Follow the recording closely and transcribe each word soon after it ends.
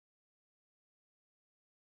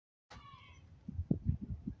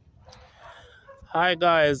Hi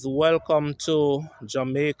guys, welcome to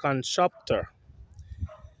Jamaican chapter.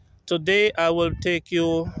 Today I will take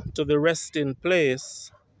you to the resting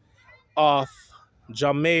place of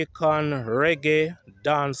Jamaican reggae,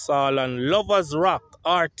 dancehall and lovers rock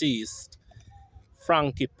artist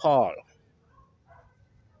Frankie Paul.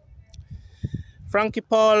 Frankie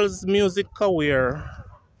Paul's music career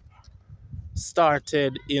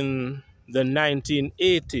started in the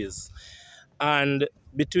 1980s, and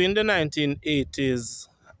between the 1980s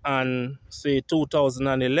and say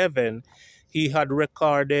 2011 he had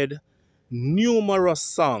recorded numerous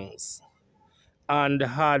songs and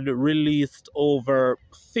had released over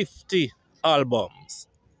 50 albums.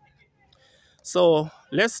 So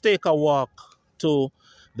let's take a walk to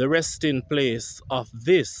the resting place of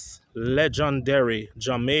this legendary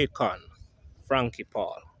Jamaican, Frankie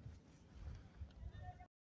Paul.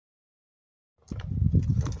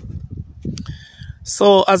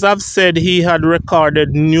 So, as I've said, he had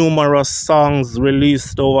recorded numerous songs,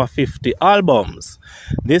 released over 50 albums.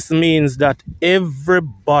 This means that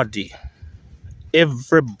everybody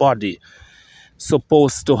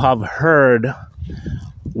supposed to have heard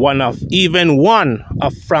even one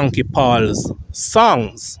of Frankie Paul's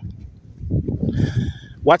songs.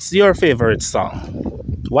 What's your favorite song?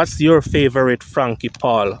 What's your favorite Frankie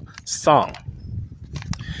Paul song?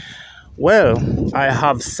 Well, I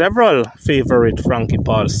have several favorite Frankie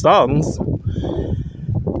Paul songs.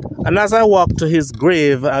 And as I walk to his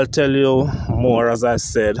grave, I'll tell you more, as I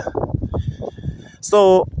said.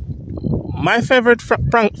 So, my favorite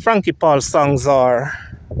Frankie Paul songs are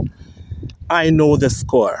I Know the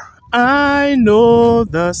Score. I know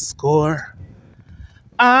the score.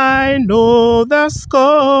 I know the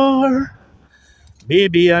score.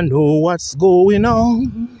 Baby, I know what's going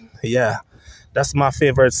on. Yeah, that's my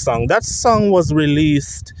favorite song. That song was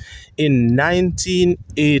released in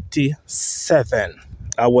 1987.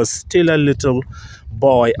 I was still a little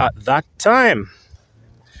boy at that time.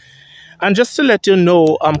 And just to let you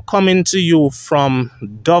know, I'm coming to you from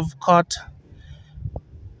Dovecot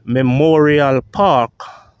Memorial Park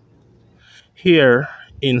here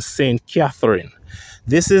in St. Catherine.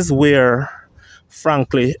 This is where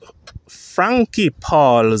Frankie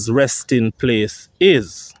Paul's resting place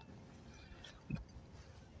is.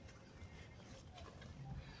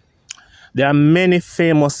 There are many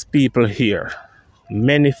famous people here,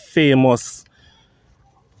 many famous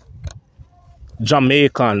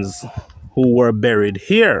Jamaicans who were buried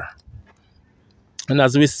here. And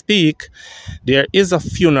as we speak, there is a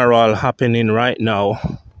funeral happening right now,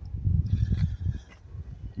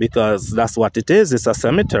 because that's what it is. It's a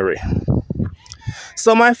cemetery.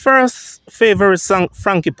 So my first favorite song,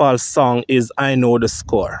 Frankie Paul's song, is I Know the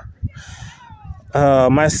Score.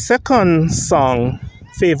 My second song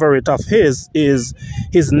favorite of his is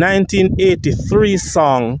his 1983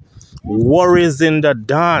 song, Worries in the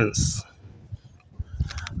Dance.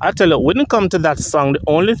 I tell you, when it comes to that song, the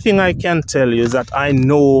only thing I can tell you is that I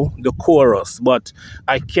know the chorus, but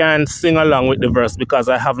I can't sing along with the verse because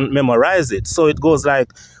I haven't memorized it. So it goes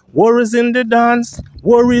like, worries in the dance,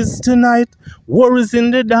 worries tonight, worries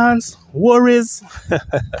in the dance, worries.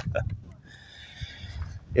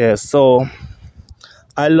 Yeah, so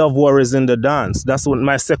I love Worries in the Dance. That's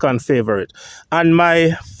my second favorite. And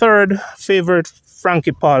my third favorite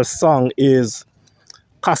Frankie Paul song is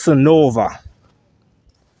Casanova.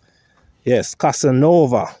 Yes,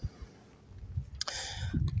 Casanova.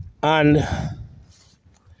 And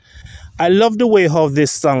I love the way how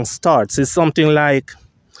this song starts. It's something like,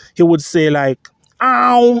 he would say like,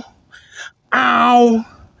 ow, ow,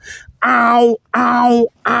 ow, ow,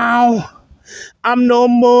 ow. I'm no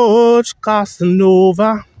much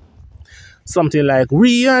Casanova. Something like,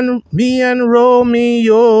 me and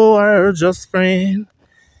Romeo are just friends.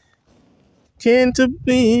 Can't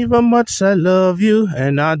believe how much I love you,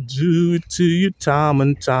 and I do it to you time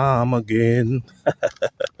and time again.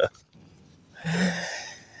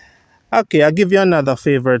 Okay, I'll give you another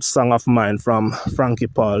favorite song of mine from Frankie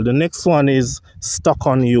Paul. The next one is Stuck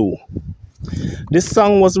on You. This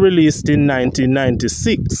song was released in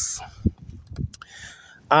 1996.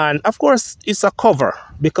 And of course, it's a cover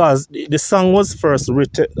because the song was first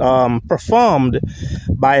performed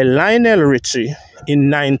by Lionel Richie in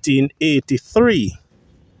 1983.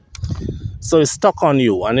 So it's Stuck on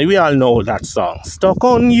You, and we all know that song. Stuck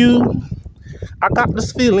on you. I got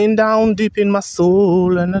this feeling down deep in my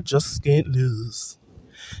soul, and I just can't lose.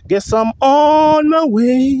 Guess I'm on my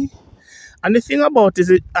way. And the thing about it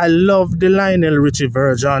is, I love the Lionel Richie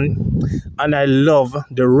version, and I love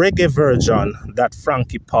the reggae version that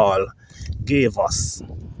Frankie Paul gave us.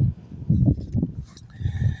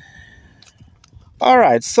 All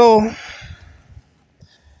right, so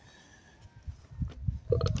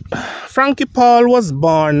Frankie Paul was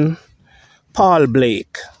born Paul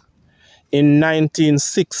Blake in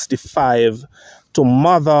 1965 to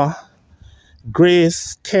mother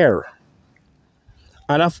Grace Kerr.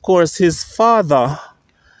 And of course, his father,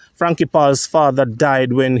 Frankie Paul's father,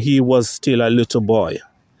 died when he was still a little boy.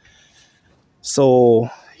 So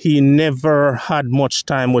he never had much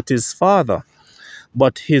time with his father.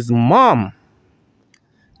 But his mom,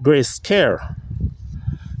 Grace Kerr,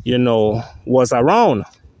 was around.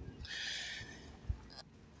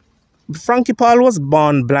 Frankie Paul was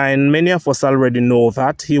born blind. Many of us already know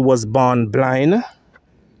that. He was born blind.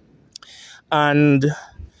 And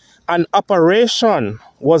an operation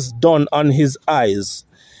was done on his eyes.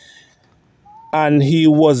 And he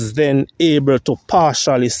was then able to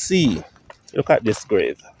partially see. Look at this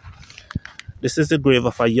grave. This is the grave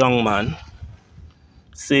of a young man.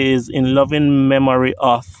 It says, in loving memory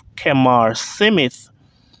of Kemar Smith,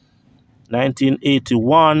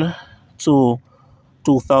 1981 to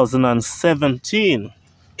 2017.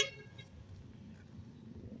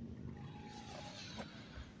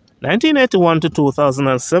 1981 to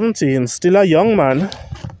 2017, still a young man.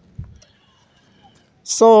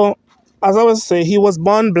 So, as I was saying, he was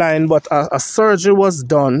born blind, but a surgery was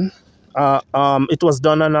done. It was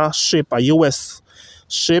done on a ship, a U.S.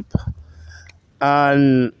 ship,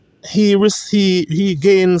 and he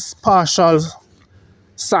gains partial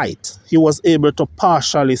sight. He was able to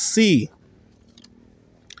partially see.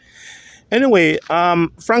 Anyway,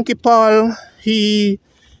 Frankie Paul, he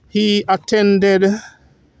attended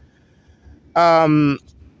a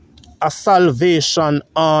Salvation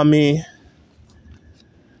Army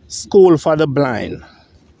school for the blind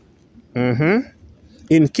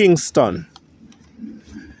in Kingston.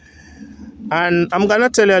 And I'm going to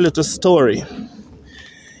tell you a little story.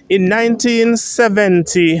 In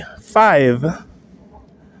 1975,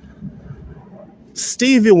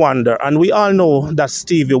 Stevie Wonder, and we all know that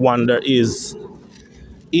Stevie Wonder is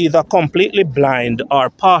either completely blind or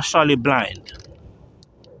partially blind.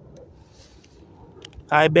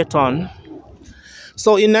 I bet on.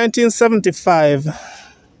 So in 1975,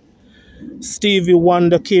 Stevie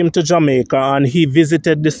Wonder came to Jamaica and he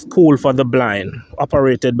visited the school for the blind,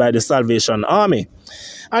 operated by the Salvation Army.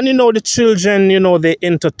 And the children, they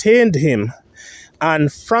entertained him.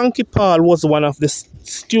 And Frankie Paul was one of the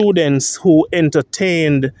students who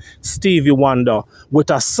entertained Stevie Wonder with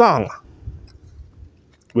a song.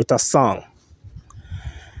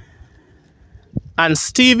 And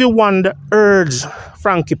Stevie Wonder urged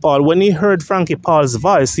Frankie Paul, when he heard Frankie Paul's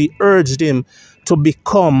voice, he urged him to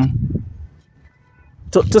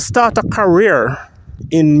start a career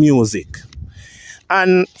in music.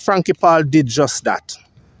 And Frankie Paul did just that.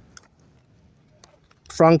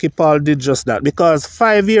 Because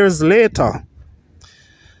 5 years later,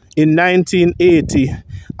 in 1980,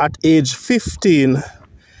 at age 15,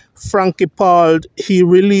 Frankie Paul, he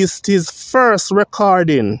released his first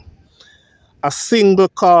recording, a single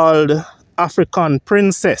called African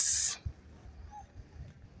Princess.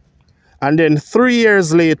 And then 3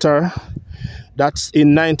 years later, that's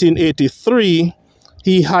in 1983,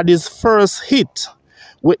 he had his first hit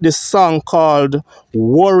with this song called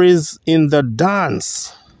Worries in the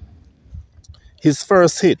Dance. His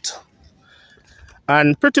first hit.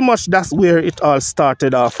 And pretty much that's where it all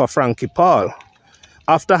started off for Frankie Paul.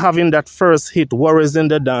 After having that first hit, Worries in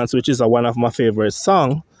the Dance, which is one of my favorite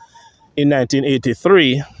songs, in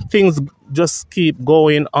 1983, things just keep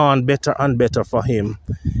going on better and better for him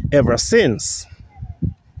ever since.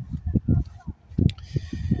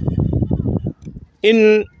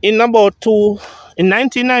 In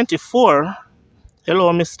 1994,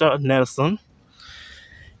 hello, Mr. Nelson.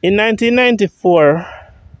 In 1994,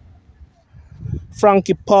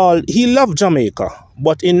 Frankie Paul, he loved Jamaica,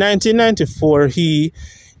 but in 1994, he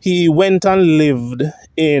went and lived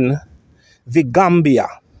in the Gambia.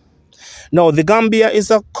 Now, the Gambia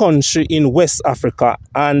is a country in West Africa,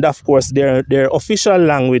 and of course, their official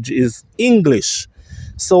language is English.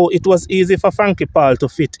 So it was easy for Frankie Paul to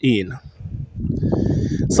fit in.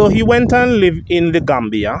 So he went and lived in the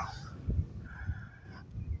Gambia.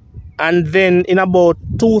 And then in about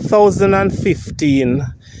 2015,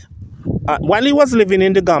 while he was living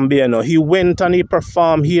in the Gambia, he went and he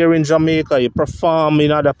performed here in Jamaica, he performed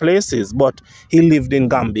in other places, but he lived in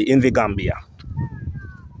the Gambia.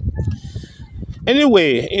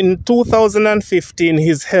 Anyway, in 2015,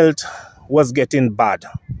 his health was getting bad.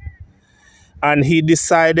 And he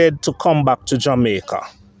decided to come back to Jamaica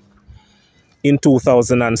in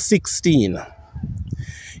 2016.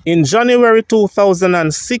 In January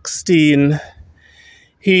 2016,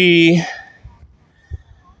 he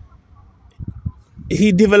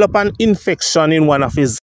developed an infection in one of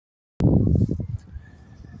his.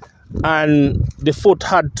 and the foot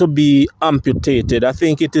had to be amputated. I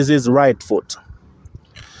think it is his right foot.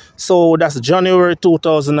 So that's January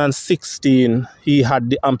 2016. He had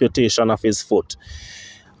the amputation of his foot,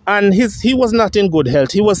 and he was not in good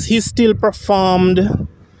health. He still performed,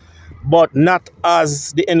 but not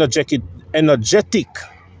as the energetic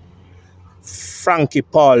Frankie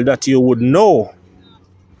Paul that you would know.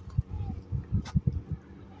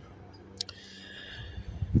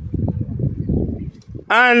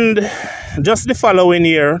 And just the following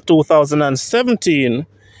year, 2017,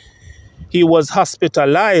 he was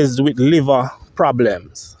hospitalized with liver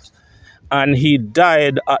problems, and he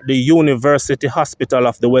died at the University Hospital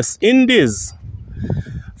of the West Indies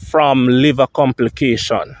from liver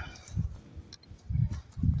complication.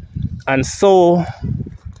 And so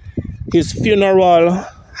his funeral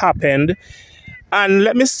happened. And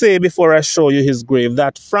let me say before I show you his grave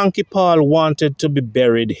that Frankie Paul wanted to be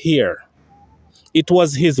buried here. It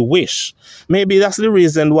was his wish. Maybe that's the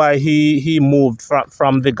reason why he moved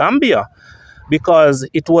from the Gambia, because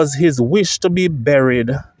it was his wish to be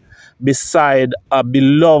buried beside a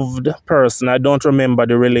beloved person. I don't remember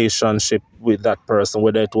the relationship with that person,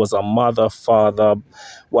 whether it was a mother, father,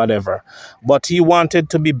 whatever. But he wanted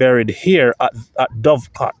to be buried here at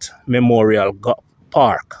Dovecot Memorial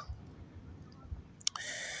Park.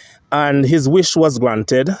 And his wish was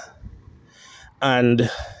granted, and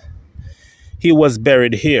he was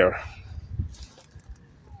buried here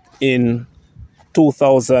in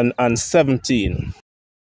 2017.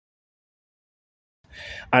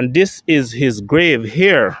 And this is his grave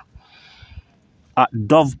here at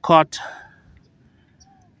Dovecot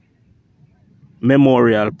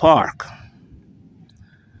Memorial Park.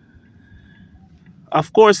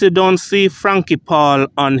 Of course, you don't see Frankie Paul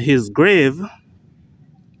on his grave.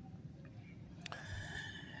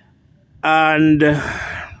 And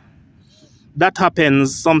that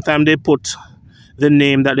happens. Sometimes they put the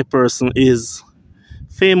name that the person is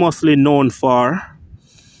famously known for,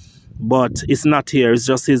 but it's not here. It's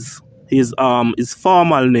just his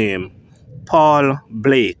formal name, Paul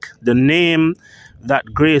Blake, the name that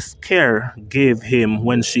Grace Kerr gave him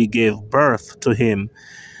when she gave birth to him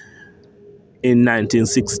in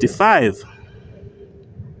 1965.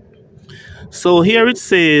 So here it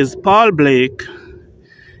says, Paul Blake,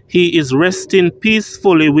 he is resting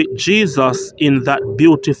peacefully with Jesus in that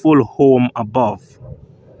beautiful home above.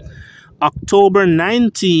 October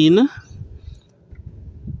 19,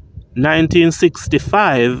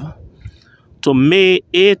 1965 to May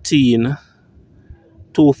 18,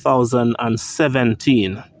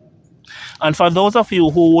 2017. And for those of you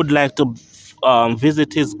who would like to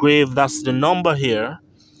visit his grave, that's the number here,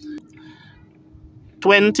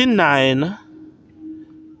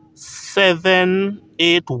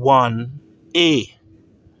 29781A.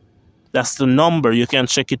 That's the number. You can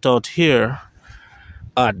check it out here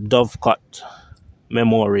at Dovecot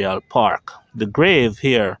Memorial Park. The grave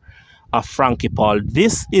here of Frankie Paul.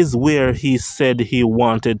 This is where he said he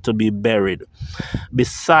wanted to be buried,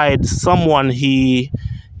 beside someone he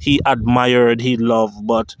admired, he loved.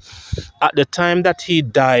 But at the time that he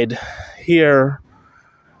died here,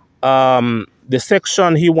 the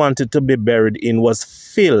section he wanted to be buried in was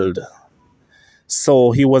filled.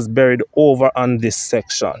 So he was buried over on this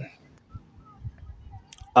section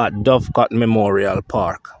at Dovecot Memorial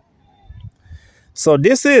Park. So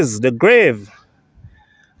this is the grave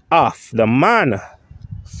of the man,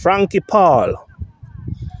 Frankie Paul,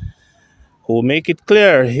 who make it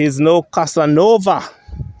clear he's no Casanova.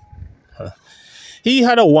 He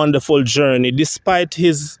had a wonderful journey despite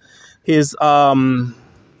his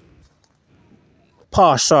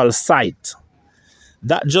partial sight.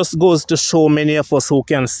 That just goes to show many of us who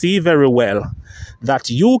can see very well that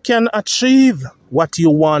you can achieve what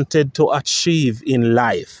you wanted to achieve in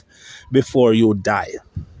life before you die.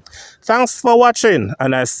 Thanks for watching,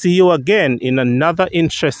 and I'll see you again in another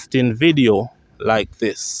interesting video like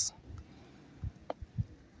this.